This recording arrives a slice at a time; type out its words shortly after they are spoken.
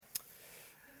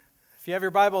If you have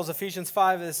your Bibles, Ephesians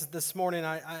 5 is this morning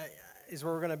is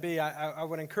where we're going to be. I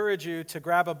would encourage you to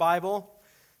grab a Bible,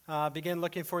 begin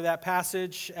looking for that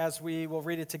passage as we will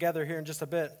read it together here in just a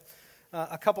bit.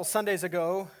 A couple Sundays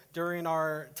ago, during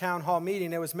our town hall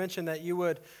meeting, it was mentioned that you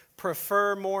would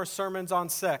prefer more sermons on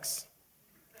sex.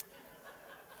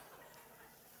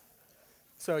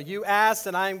 So you asked,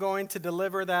 and I am going to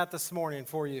deliver that this morning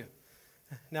for you.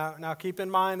 Now, keep in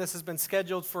mind, this has been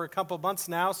scheduled for a couple months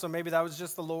now, so maybe that was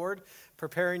just the Lord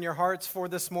preparing your hearts for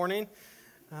this morning.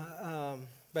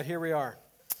 But here we are.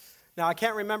 Now, I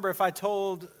can't remember if I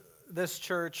told this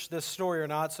church this story or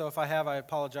not, so if I have, I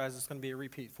apologize. It's going to be a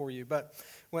repeat for you. But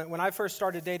when I first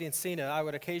started dating Sina, I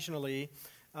would occasionally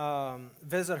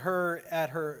visit her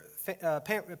at her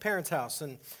parents' house,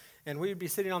 and we would be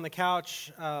sitting on the couch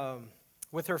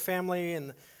with her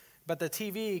family, but the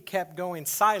TV kept going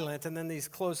silent, and then these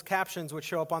closed captions would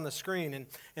show up on the screen,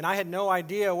 and I had no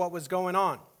idea what was going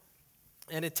on.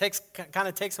 And it kind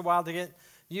of takes a while to get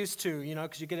used to,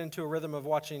 because you get into a rhythm of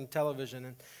watching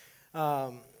television.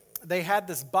 And they had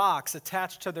this box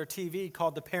attached to their TV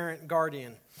called the Parent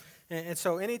Guardian. And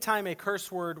so anytime a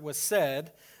curse word was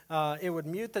said, it would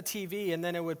mute the TV, and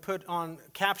then it would put on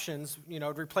captions,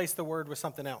 replace the word with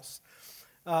something else.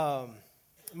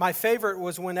 My favorite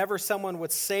was whenever someone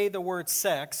would say the word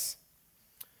sex,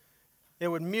 it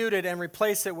would mute it and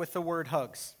replace it with the word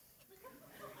hugs.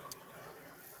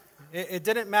 It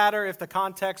didn't matter if the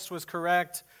context was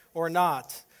correct or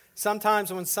not.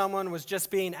 Sometimes when someone was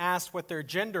just being asked what their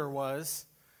gender was,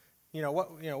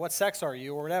 what sex are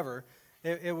you or whatever,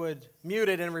 it would mute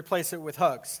it and replace it with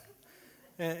hugs.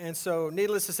 And so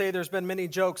needless to say, there's been many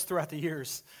jokes throughout the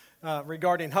years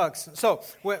regarding hugs. So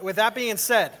with that being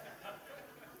said,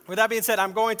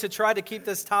 I'm going to try to keep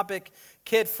this topic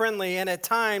kid-friendly, and at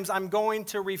times I'm going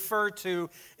to refer to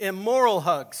immoral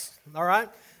hugs, all right?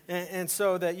 And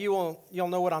so that you'll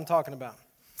know what I'm talking about.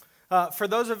 For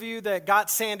those of you that got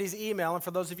Sandy's email, and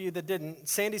for those of you that didn't,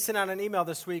 Sandy sent out an email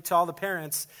this week to all the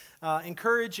parents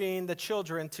encouraging the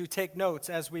children to take notes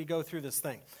as we go through this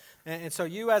thing. And so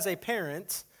you as a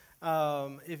parent,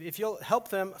 if you'll help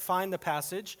them find the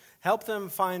passage, help them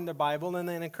find the Bible, and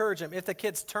then encourage them. If the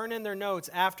kids turn in their notes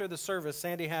after the service,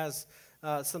 Sandy has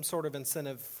some sort of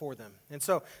incentive for them. And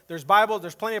so there's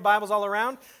plenty of Bibles all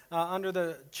around under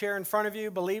the chair in front of you.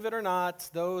 Believe it or not,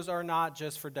 those are not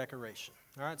just for decoration.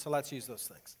 All right, so let's use those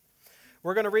things.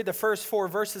 We're going to read the first 4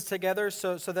 verses together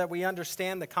so that we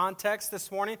understand the context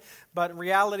this morning. But in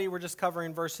reality, we're just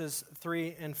covering verses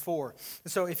 3 and 4.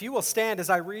 So if you will stand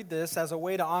as I read this as a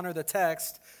way to honor the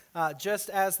text, just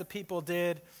as the people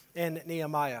did in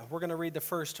Nehemiah. We're going to read the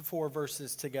first 4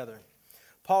 verses together.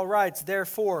 Paul writes,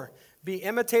 "Therefore, be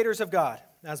imitators of God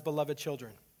as beloved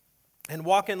children, and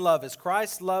walk in love as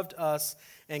Christ loved us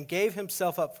and gave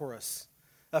himself up for us,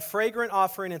 a fragrant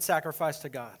offering and sacrifice to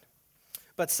God.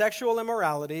 But sexual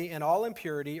immorality and all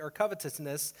impurity or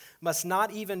covetousness must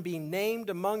not even be named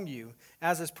among you,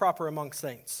 as is proper among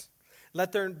saints.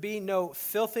 Let there be no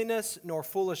filthiness, nor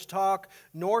foolish talk,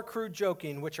 nor crude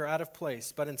joking, which are out of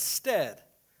place, but instead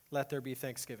let there be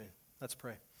thanksgiving." Let's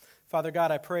pray. Father God,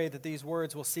 I pray that these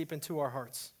words will seep into our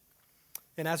hearts.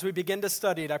 And as we begin to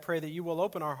study it, I pray that you will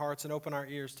open our hearts and open our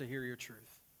ears to hear your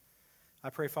truth. I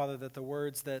pray, Father, that the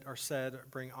words that are said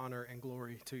bring honor and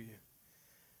glory to you.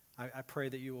 I pray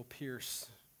that you will pierce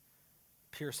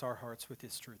our hearts with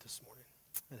this truth this morning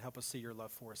and help us see your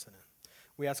love for us in it.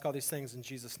 We ask all these things in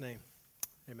Jesus' name.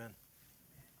 Amen.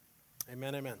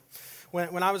 Amen, amen.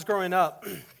 When I was growing up,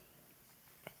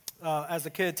 as a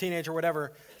kid, teenager,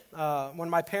 whatever, when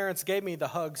my parents gave me the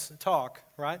hugs talk,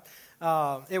 right,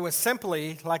 it was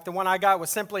simply, like the one I got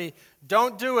was simply,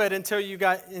 don't do it until you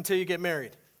get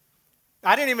married.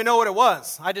 I didn't even know what it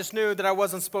was. I just knew that I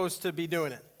wasn't supposed to be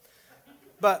doing it.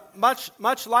 But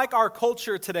much like our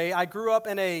culture today, I grew up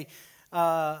in a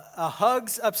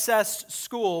hugs-obsessed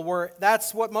school where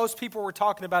that's what most people were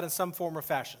talking about in some form or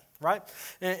fashion, right?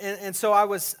 And so I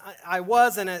was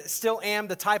and I still am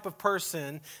the type of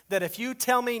person that if you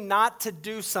tell me not to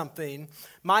do something,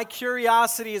 my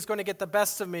curiosity is going to get the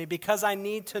best of me because I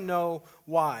need to know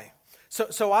why.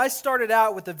 So I started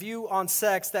out with a view on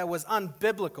sex that was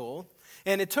unbiblical.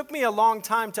 And it took me a long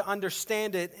time to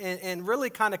understand it and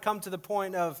really kind of come to the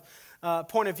point of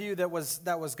view that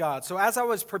was God. So as I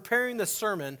was preparing the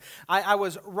sermon, I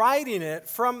was writing it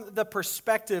from the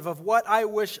perspective of what I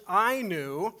wish I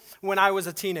knew when I was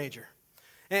a teenager.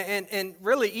 And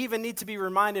really even need to be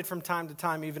reminded from time to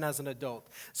time, even as an adult.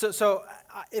 So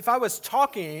if I was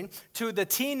talking to the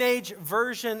teenage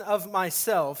version of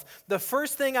myself, the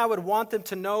first thing I would want them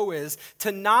to know is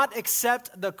to not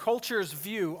accept the culture's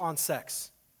view on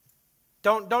sex.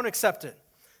 Don't accept it.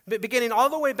 Beginning all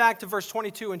the way back to verse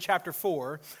 22 in chapter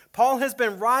 4, Paul has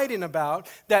been writing about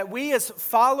that we as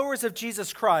followers of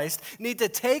Jesus Christ need to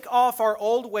take off our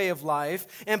old way of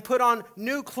life and put on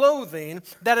new clothing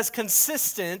that is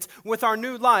consistent with our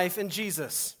new life in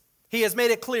Jesus. He has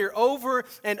made it clear over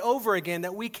and over again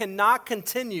that we cannot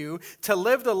continue to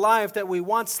live the life that we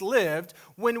once lived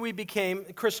when we became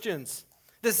Christians.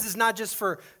 This is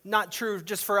not true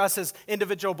just for us as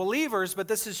individual believers, but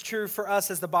this is true for us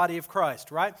as the body of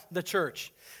Christ, right? The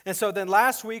church. And so then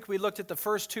last week we looked at the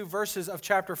first 2 verses of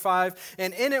chapter 5,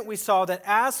 and in it we saw that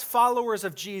as followers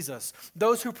of Jesus,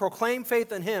 those who proclaim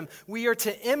faith in him, we are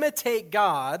to imitate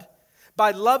God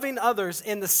by loving others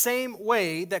in the same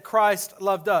way that Christ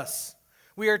loved us.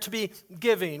 We are to be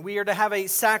giving. We are to have a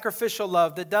sacrificial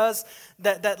love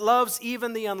that loves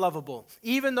even the unlovable,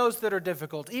 even those that are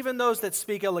difficult, even those that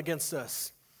speak ill against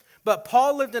us. But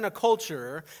Paul lived in a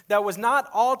culture that was not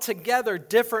altogether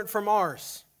different from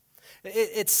ours.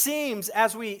 It seems,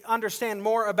 as we understand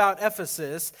more about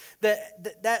Ephesus,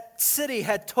 that city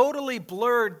had totally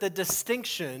blurred the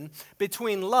distinction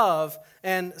between love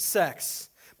and sex.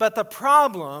 But the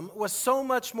problem was so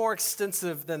much more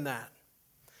extensive than that.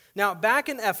 Now, back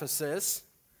in Ephesus,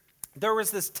 there was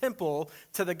this temple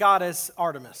to the goddess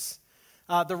Artemis.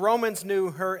 The Romans knew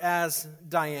her as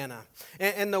Diana.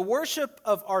 And the worship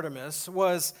of Artemis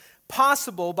was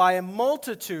possible by a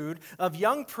multitude of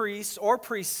young priests or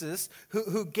priestesses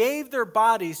who gave their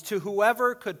bodies to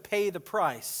whoever could pay the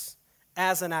price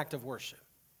as an act of worship.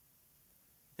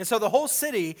 And so the whole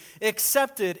city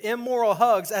accepted immoral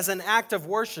hugs as an act of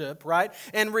worship, right?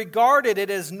 And regarded it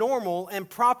as normal and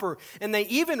proper. And they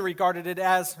even regarded it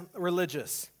as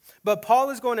religious. But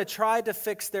Paul is going to try to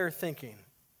fix their thinking.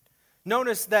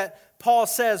 Notice that Paul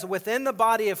says within the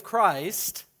body of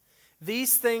Christ,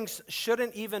 these things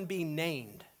shouldn't even be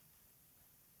named.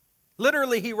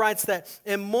 Literally, he writes that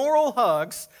immoral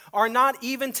hugs are not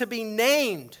even to be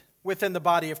named within the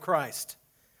body of Christ.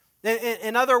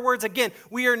 In other words, again,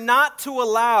 we are not to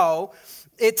allow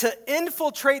it to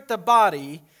infiltrate the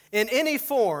body in any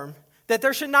form, that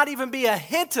there should not even be a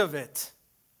hint of it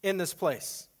in this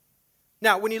place.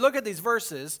 Now, when you look at these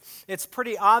verses, it's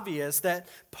pretty obvious that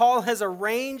Paul has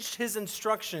arranged his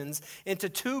instructions into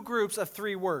 2 groups of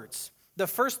 3 words. The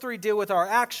first 3 deal with our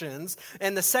actions,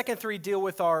 and the second 3 deal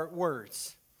with our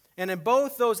words. And in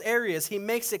both those areas, he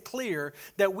makes it clear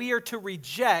that we are to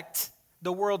reject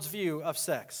the world's view of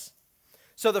sex.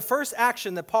 So the first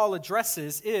action that Paul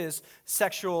addresses is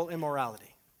sexual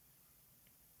immorality.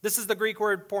 This is the Greek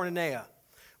word porneia,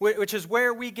 which is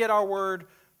where we get our word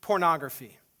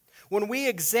pornography. When we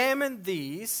examine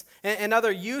these and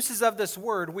other uses of this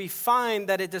word, we find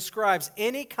that it describes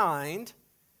any kind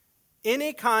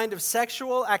of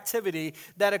sexual activity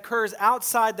that occurs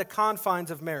outside the confines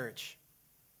of marriage.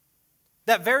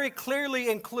 That very clearly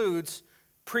includes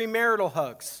premarital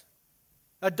hugs,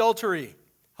 adultery,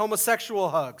 homosexual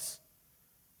hugs,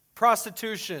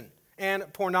 prostitution,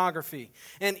 and pornography.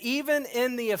 And even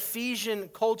in the Ephesian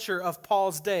culture of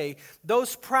Paul's day,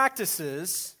 those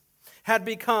practices had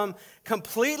become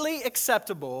completely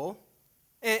acceptable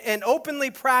and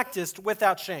openly practiced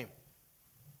without shame.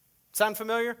 Sound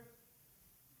familiar?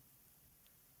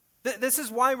 This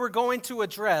is why we're going to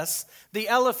address the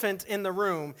elephant in the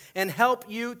room and help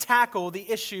you tackle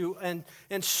the issue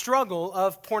and struggle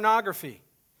of pornography.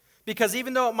 Because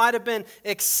even though it might have been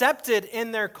accepted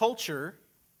in their culture,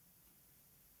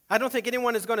 I don't think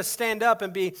anyone is going to stand up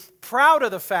and be proud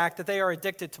of the fact that they are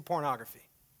addicted to pornography.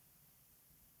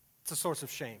 It's a source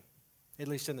of shame, at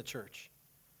least in the church.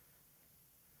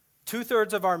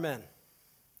 2/3 of our men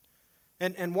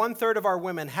and 1/3 of our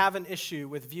women have an issue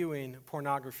with viewing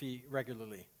pornography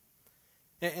regularly.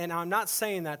 And I'm not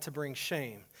saying that to bring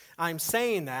shame. I'm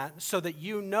saying that so that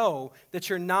you know that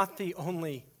you're not the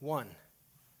only one.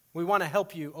 We want to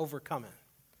help you overcome it.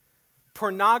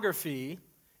 Pornography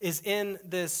is in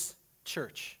this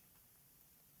church.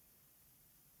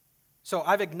 So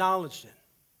I've acknowledged it.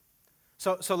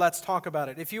 So let's talk about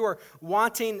it. If you are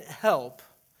wanting help,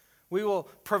 we will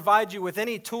provide you with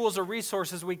any tools or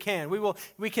resources we can.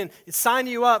 We can sign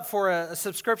you up for a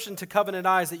subscription to Covenant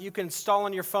Eyes that you can install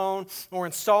on your phone or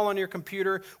install on your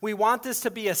computer. We want this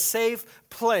to be a safe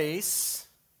place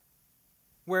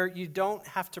where you don't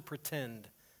have to pretend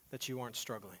that you aren't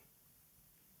struggling.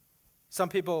 Some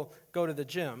people go to the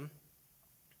gym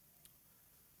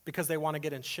because they want to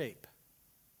get in shape.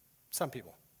 Some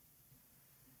people.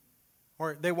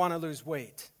 Or they want to lose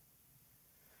weight.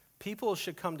 People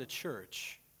should come to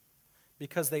church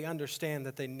because they understand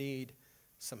that they need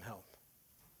some help.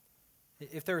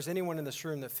 If there's anyone in this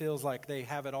room that feels like they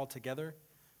have it all together,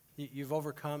 you've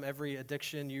overcome every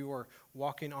addiction, you are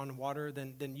walking on water,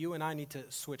 then you and I need to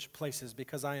switch places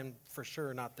because I am for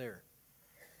sure not there.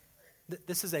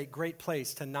 This is a great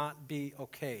place to not be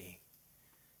okay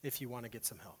if you want to get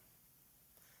some help.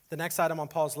 The next item on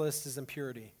Paul's list is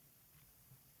impurity.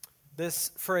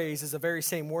 This phrase is the very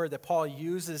same word that Paul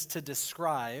uses to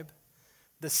describe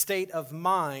the state of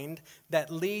mind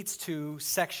that leads to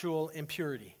sexual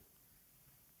impurity.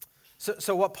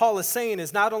 So what Paul is saying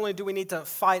is not only do we need to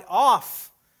fight off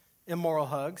immoral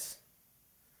hugs,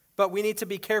 but we need to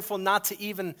be careful not to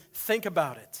even think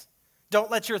about it. Don't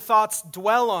let your thoughts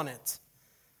dwell on it.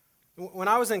 When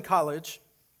I was in college,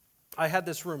 I had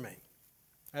this roommate,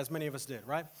 as many of us did,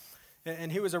 right?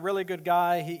 And he was a really good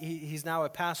guy. He's now a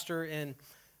pastor in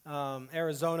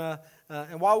Arizona.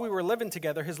 And while we were living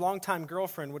together, his longtime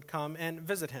girlfriend would come and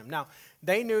visit him. Now,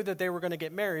 they knew that they were going to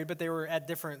get married, but they were at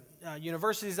different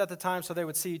universities at the time, so they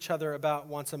would see each other about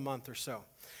once a month or so.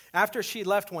 After she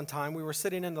left one time, we were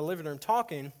sitting in the living room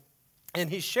talking, and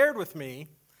he shared with me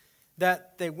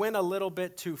that they went a little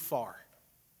bit too far.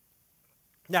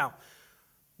 Now,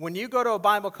 when you go to a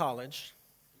Bible college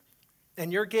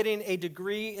and you're getting a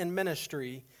degree in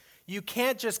ministry, you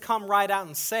can't just come right out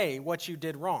and say what you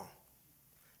did wrong.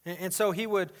 And so he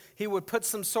would put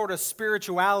some sort of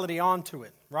spirituality onto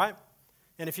it, right?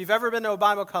 And if you've ever been to a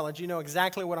Bible college, you know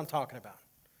exactly what I'm talking about.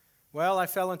 Well, I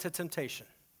fell into temptation.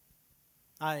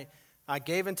 I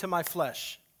gave into my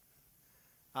flesh.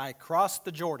 I crossed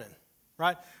the Jordan,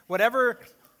 right?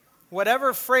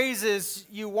 Whatever phrases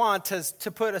you want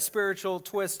to put a spiritual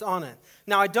twist on it.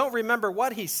 Now, I don't remember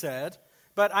what he said,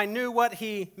 but I knew what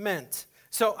he meant.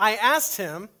 So I asked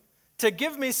him to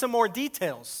give me some more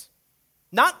details.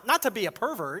 Not to be a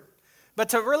pervert, but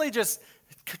to really just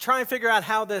try and figure out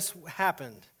how this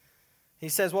happened. He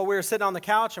says, well, we were sitting on the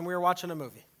couch and we were watching a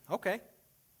movie. Okay.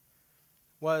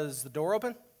 Was the door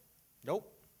open?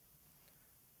 Nope.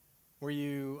 Were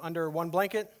you under one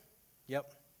blanket?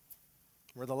 Yep.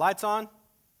 Were the lights on?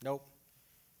 Nope.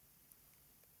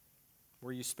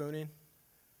 Were you spooning?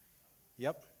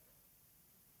 Yep.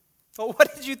 Well,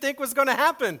 what did you think was going to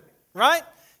happen, right?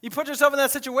 You put yourself in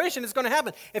that situation, it's going to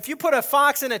happen. If you put a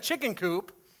fox in a chicken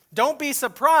coop, don't be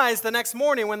surprised the next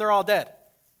morning when they're all dead,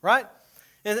 right?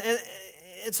 And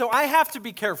so I have to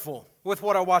be careful with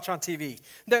what I watch on TV.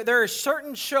 There are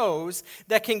certain shows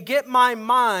that can get my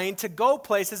mind to go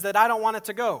places that I don't want it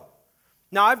to go.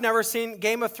 Now, I've never seen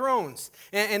Game of Thrones,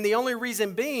 and the only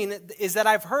reason being is that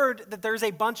I've heard that there's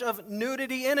a bunch of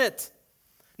nudity in it.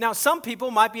 Now, some people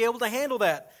might be able to handle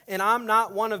that, and I'm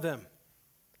not one of them.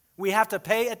 We have to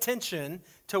pay attention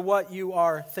to what you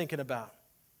are thinking about.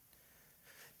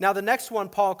 Now, the next one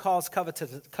Paul calls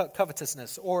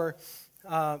covetousness or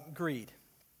greed.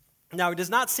 Now, he does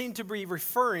not seem to be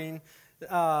referring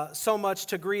so much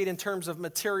to greed in terms of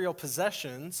material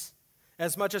possessions,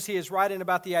 as much as he is writing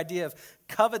about the idea of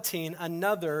coveting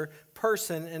another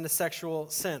person in the sexual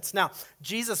sense. Now,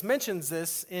 Jesus mentions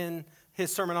this in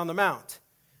his Sermon on the Mount.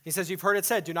 He says, you've heard it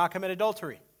said, do not commit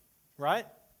adultery, right?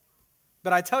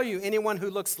 But I tell you, anyone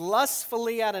who looks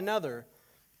lustfully at another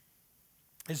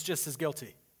is just as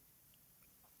guilty.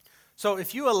 So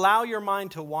if you allow your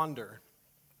mind to wander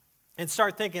and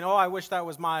start thinking, oh, I wish that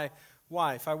was my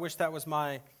wife, I wish that was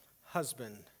my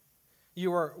husband,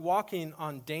 you are walking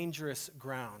on dangerous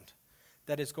ground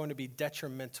that is going to be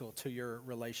detrimental to your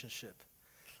relationship.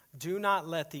 Do not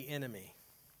let the enemy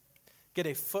get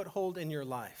a foothold in your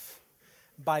life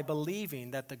by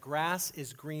believing that the grass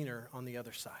is greener on the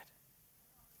other side.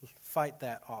 Fight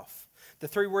that off. The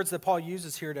three words that Paul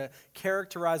uses here to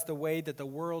characterize the way that the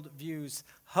world views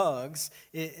hugs,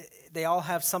 they all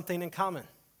have something in common.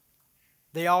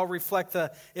 They all reflect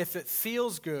the if it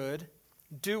feels good,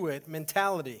 do it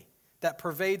mentality that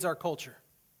pervades our culture.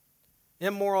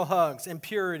 Immoral hugs,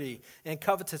 impurity, and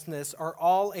covetousness are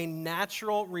all a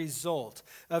natural result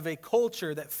of a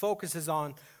culture that focuses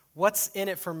on what's in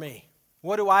it for me.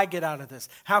 What do I get out of this?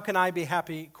 How can I be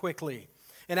happy quickly?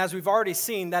 And as we've already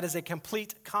seen, that is a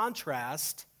complete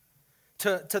contrast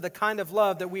to the kind of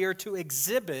love that we are to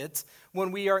exhibit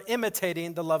when we are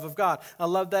imitating the love of God. A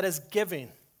love that is giving,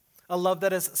 a love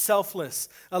that is selfless,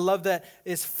 a love that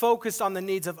is focused on the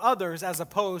needs of others as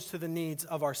opposed to the needs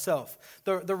of ourselves.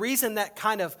 The reason that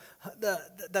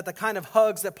the kind of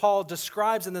hugs that Paul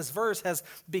describes in this verse has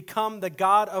become the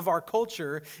god of our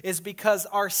culture is because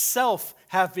ourself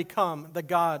have become the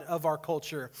god of our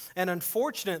culture. And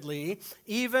unfortunately,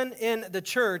 even in the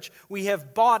church, we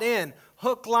have bought in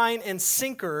hook, line, and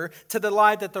sinker to the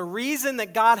lie that the reason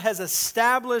that God has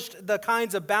established the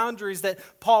kinds of boundaries that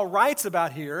Paul writes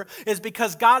about here is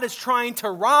because God is trying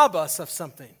to rob us of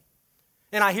something.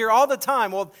 And I hear all the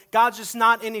time, well, God's just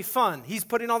not any fun. He's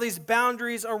putting all these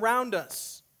boundaries around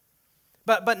us.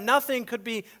 But nothing could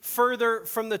be further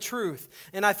from the truth.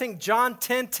 And I think John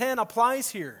 10:10 applies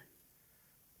here.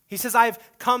 He says, I've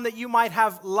come that you might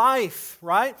have life,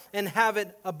 right? And have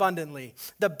it abundantly.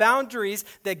 The boundaries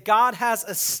that God has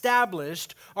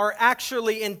established are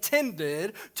actually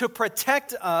intended to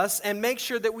protect us and make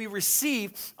sure that we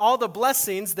receive all the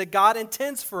blessings that God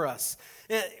intends for us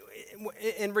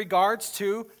in regards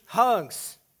to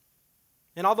hugs.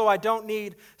 And although I don't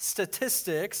need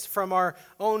statistics from our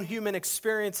own human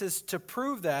experiences to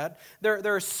prove that,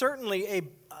 there is certainly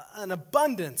an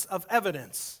abundance of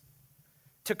evidence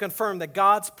to confirm that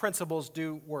God's principles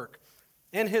do work.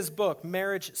 In his book,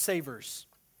 Marriage Savers,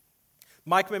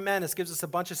 Mike McManus gives us a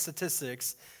bunch of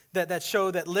statistics that show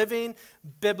that living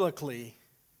biblically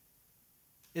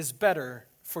is better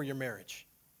for your marriage.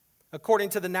 According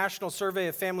to the National Survey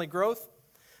of Family Growth,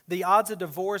 the odds of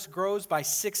divorce grows by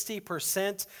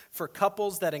 60% for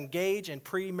couples that engage in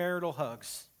premarital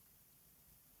hugs.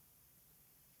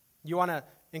 You want to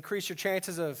increase your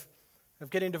chances of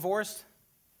getting divorced?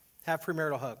 Have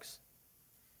premarital hugs.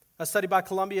 A study by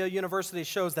Columbia University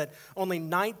shows that only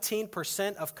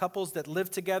 19% of couples that live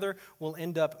together will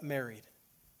end up married.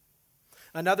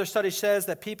 Another study says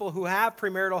that people who have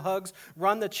premarital hugs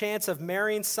run the chance of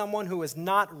marrying someone who is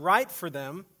not right for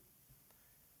them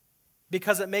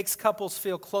because it makes couples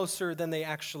feel closer than they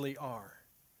actually are.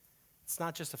 It's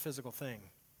not just a physical thing.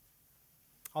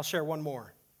 I'll share one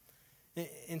more.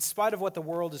 In spite of what the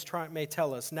world may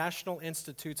tell us, National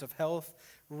Institutes of Health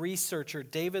researcher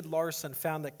David Larson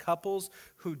found that couples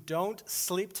who don't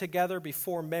sleep together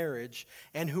before marriage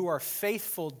and who are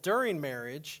faithful during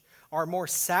marriage are more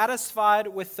satisfied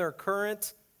with their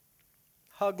current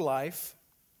hug life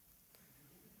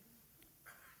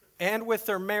and with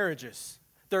their marriages.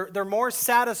 They're more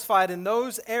satisfied in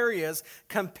those areas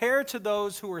compared to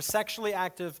those who were sexually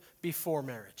active before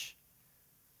marriage.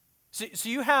 So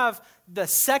you have the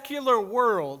secular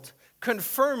world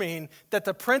confirming that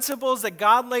the principles that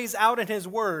God lays out in his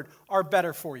word are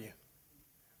better for you.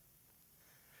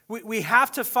 We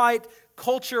have to fight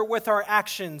culture with our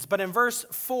actions, but in verse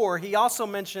 4, he also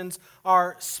mentions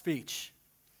our speech.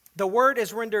 The word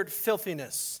is rendered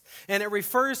filthiness, and it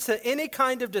refers to any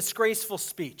kind of disgraceful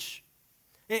speech.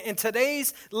 In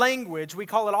today's language, we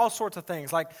call it all sorts of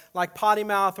things, like potty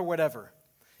mouth or whatever.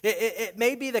 It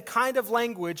may be the kind of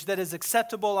language that is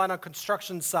acceptable on a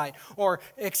construction site or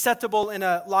acceptable in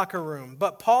a locker room.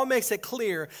 But Paul makes it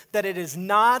clear that it is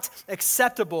not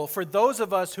acceptable for those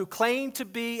of us who claim to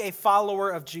be a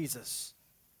follower of Jesus.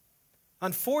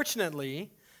 Unfortunately,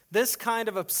 this kind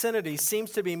of obscenity seems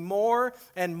to be more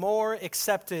and more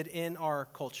accepted in our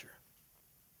culture.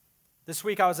 This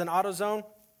week I was in AutoZone,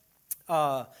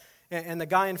 and the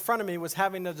guy in front of me was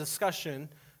having a discussion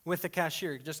with the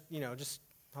cashier.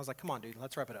 I was like, come on, dude,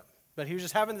 let's wrap it up. But he was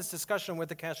just having this discussion with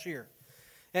the cashier.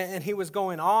 And he was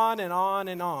going on and on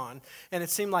and on. And it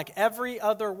seemed like every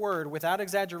other word, without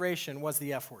exaggeration, was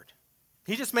the F word.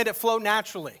 He just made it flow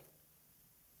naturally.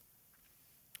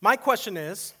 My question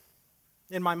is,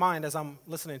 in my mind as I'm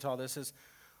listening to all this, is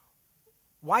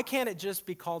why can't it just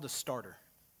be called a starter?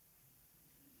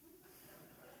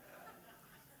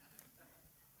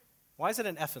 Why is it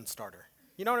an effing starter?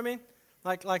 You know what I mean?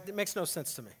 Like it makes no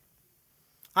sense to me.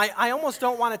 I almost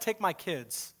don't want to take my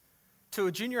kids to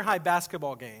a junior high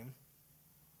basketball game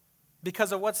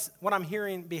because of what I'm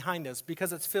hearing behind us,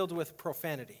 because it's filled with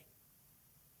profanity.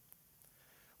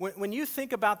 When you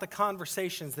think about the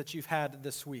conversations that you've had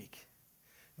this week,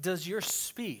 does your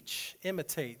speech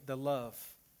imitate the love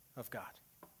of God?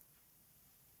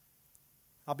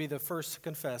 I'll be the first to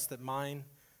confess that mine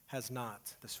has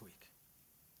not this week.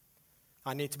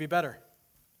 I need to be better.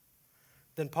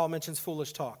 Then Paul mentions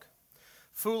foolish talk.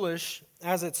 Foolish,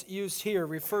 as it's used here,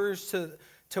 refers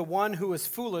to one who is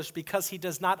foolish because he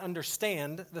does not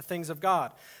understand the things of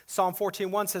God. Psalm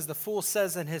 14:1 says, the fool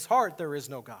says in his heart there is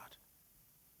no God.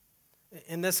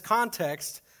 In this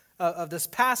context of this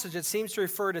passage, it seems to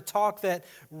refer to talk that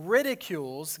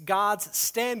ridicules God's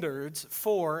standards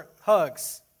for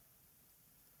hugs.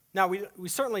 Now, we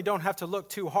certainly don't have to look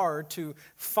too hard to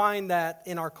find that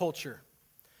in our culture.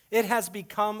 It has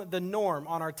become the norm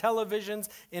on our televisions,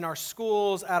 in our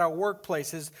schools, at our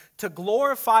workplaces, to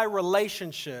glorify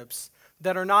relationships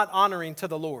that are not honoring to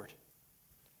the Lord.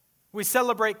 We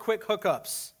celebrate quick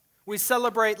hookups. We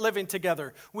celebrate living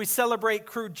together. We celebrate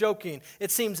crude joking.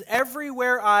 It seems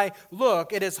everywhere I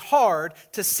look, it is hard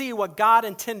to see what God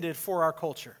intended for our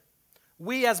culture.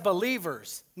 We as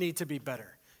believers need to be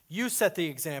better. You set the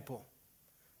example.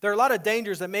 There are a lot of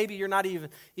dangers that maybe you're not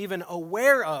even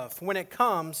aware of when it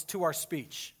comes to our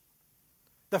speech.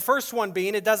 The first one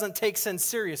being it doesn't take sin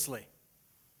seriously.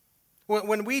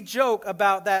 When we joke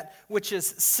about that which is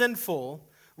sinful,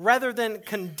 rather than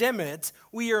condemn it,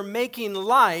 we are making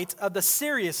light of the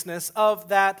seriousness of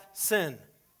that sin.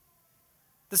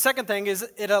 The second thing is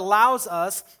it allows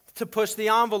us to push the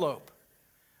envelope.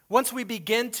 Once we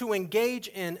begin to engage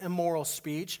in immoral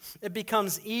speech, it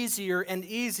becomes easier and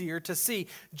easier to see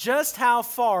just how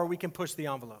far we can push the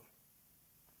envelope.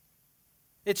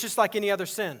 It's just like any other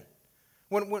sin.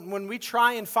 When we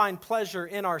try and find pleasure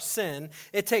in our sin,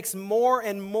 it takes more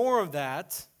and more of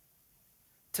that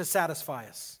to satisfy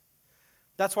us.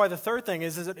 That's why the third thing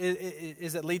is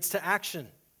it leads to action.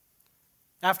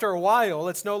 After a while,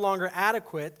 it's no longer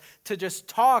adequate to just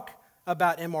talk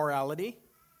about immorality.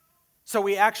 So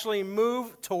we actually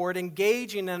move toward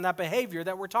engaging in that behavior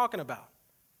that we're talking about.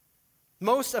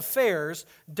 Most affairs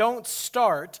don't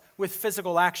start with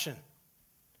physical action.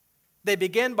 They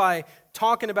begin by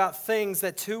talking about things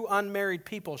that two unmarried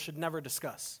people should never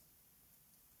discuss.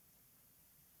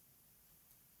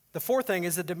 The fourth thing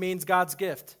is it demeans God's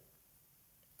gift.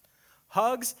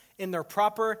 Hugs in their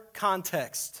proper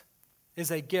context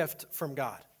is a gift from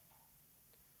God.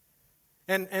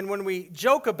 And when we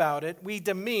joke about it, we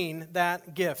demean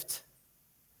that gift.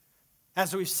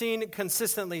 As we've seen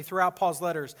consistently throughout Paul's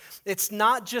letters, it's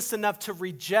not just enough to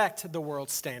reject the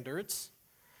world's standards,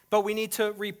 but we need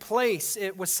to replace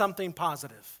it with something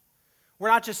positive. We're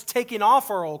not just taking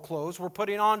off our old clothes, we're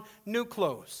putting on new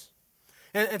clothes.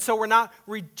 And so we're not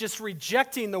just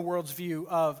rejecting the world's view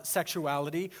of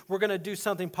sexuality, we're going to do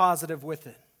something positive with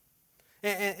it.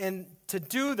 And to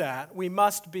do that, we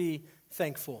must be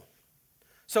thankful.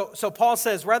 So Paul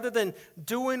says, rather than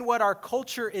doing what our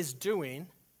culture is doing,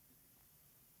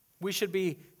 we should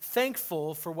be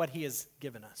thankful for what he has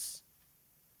given us.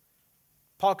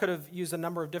 Paul could have used a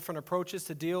number of different approaches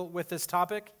to deal with this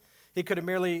topic. He could have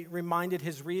merely reminded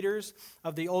his readers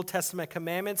of the Old Testament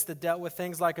commandments that dealt with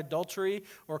things like adultery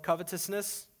or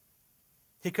covetousness.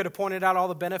 He could have pointed out all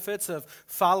the benefits of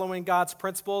following God's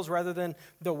principles rather than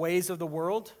the ways of the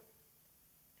world.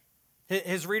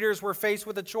 His readers were faced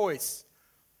with a choice.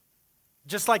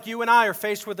 Just like you and I are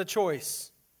faced with a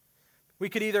choice. We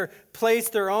could either place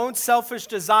their own selfish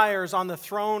desires on the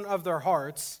throne of their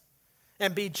hearts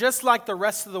and be just like the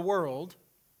rest of the world,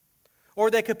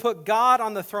 or they could put God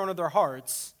on the throne of their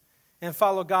hearts and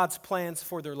follow God's plans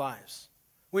for their lives.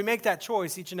 We make that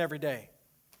choice each and every day.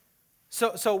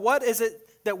 So what is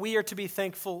it that we are to be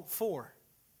thankful for?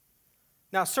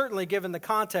 Now, certainly, given the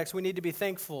context, we need to be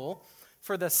thankful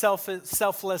for the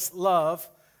selfless love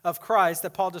of Christ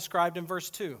that Paul described in verse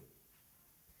 2,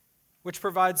 which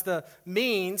provides the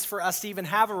means for us to even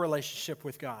have a relationship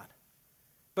with God.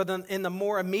 But then in the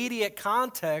more immediate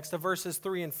context of verses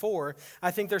 3 and 4, I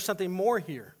think there's something more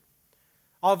here.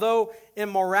 Although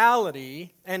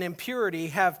immorality and impurity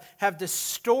have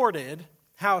distorted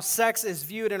how sex is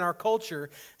viewed in our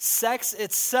culture, sex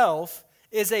itself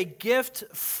is a gift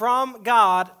from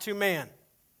God to man.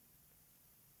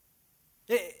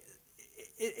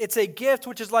 It's a gift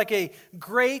which is like a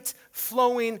great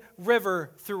flowing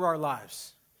river through our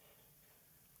lives.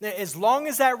 As long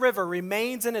as that river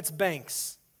remains in its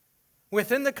banks,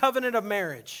 within the covenant of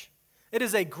marriage, it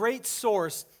is a great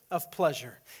source of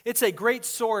pleasure. It's a great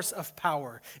source of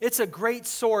power. It's a great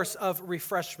source of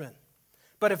refreshment.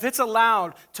 But if it's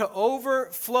allowed to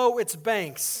overflow its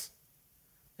banks,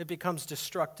 it becomes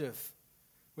destructive,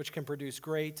 which can produce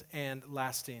great and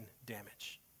lasting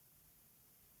damage.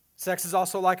 Sex is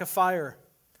also like a fire.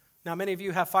 Now, many of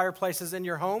you have fireplaces in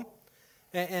your home,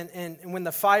 and when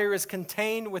the fire is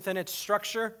contained within its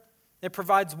structure, it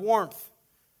provides warmth.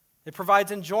 It provides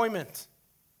enjoyment.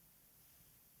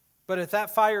 But if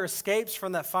that fire escapes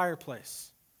from that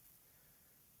fireplace,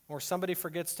 or somebody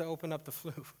forgets to open up the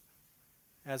flue,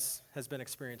 as has been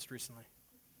experienced recently,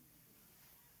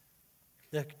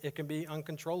 it can be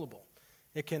uncontrollable.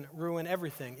 It can ruin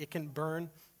everything. It can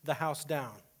burn the house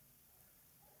down.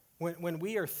 When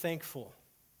we are thankful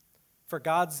for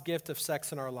God's gift of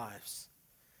sex in our lives,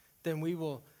 then we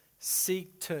will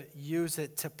seek to use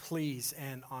it to please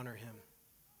and honor him.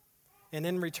 And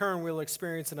in return, we'll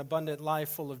experience an abundant life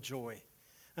full of joy,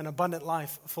 an abundant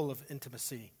life full of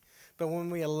intimacy. But when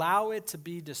we allow it to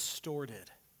be distorted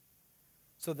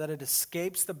so that it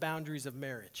escapes the boundaries of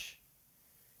marriage,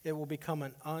 it will become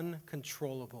an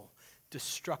uncontrollable,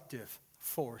 destructive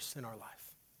force in our life.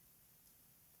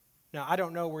 Now, I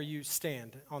don't know where you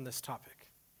stand on this topic.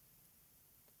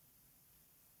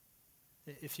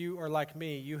 If you are like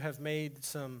me, you have made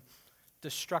some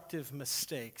destructive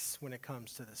mistakes when it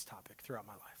comes to this topic throughout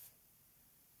my life.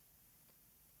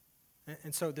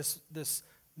 And so this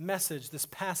message, this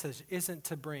passage isn't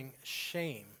to bring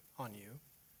shame on you.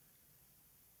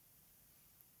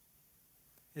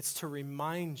 It's to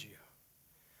remind you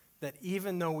that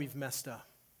even though we've messed up,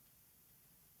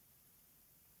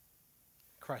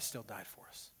 Christ still died for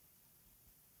us.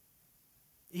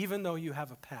 Even though you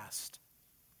have a past,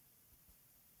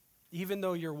 even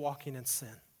though you're walking in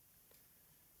sin,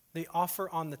 the offer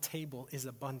on the table is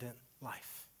abundant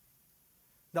life.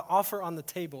 The offer on the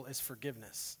table is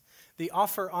forgiveness. The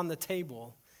offer on the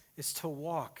table is to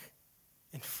walk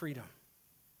in freedom.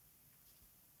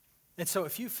 And so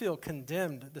if you feel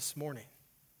condemned this morning,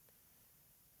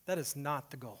 that is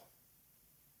not the goal.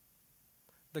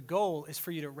 The goal is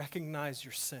for you to recognize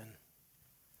your sin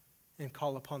and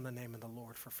call upon the name of the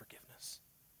Lord for forgiveness,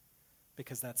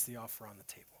 because that's the offer on the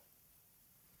table.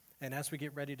 And as we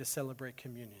get ready to celebrate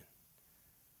communion,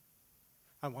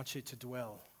 I want you to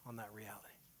dwell on that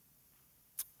reality.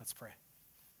 Let's pray.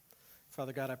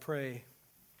 Father God, I pray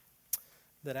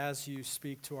that as you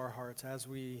speak to our hearts, as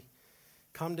we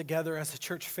come together as a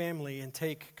church family and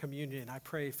take communion, I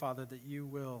pray, Father, that you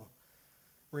will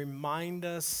remind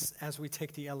us as we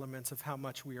take the elements of how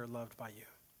much we are loved by you.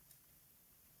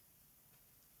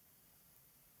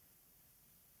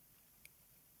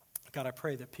 God, I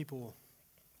pray that people,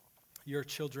 your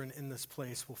children in this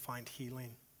place, will find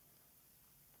healing.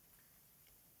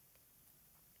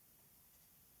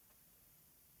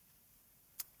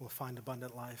 Will find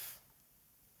abundant life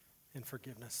and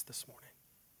forgiveness this morning.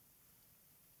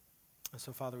 And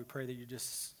so, Father, we pray that you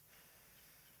just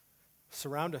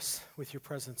surround us with your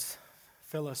presence.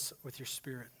 Fill us with your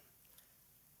Spirit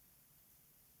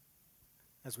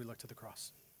as we look to the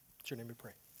cross. In your name we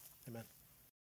pray. Amen.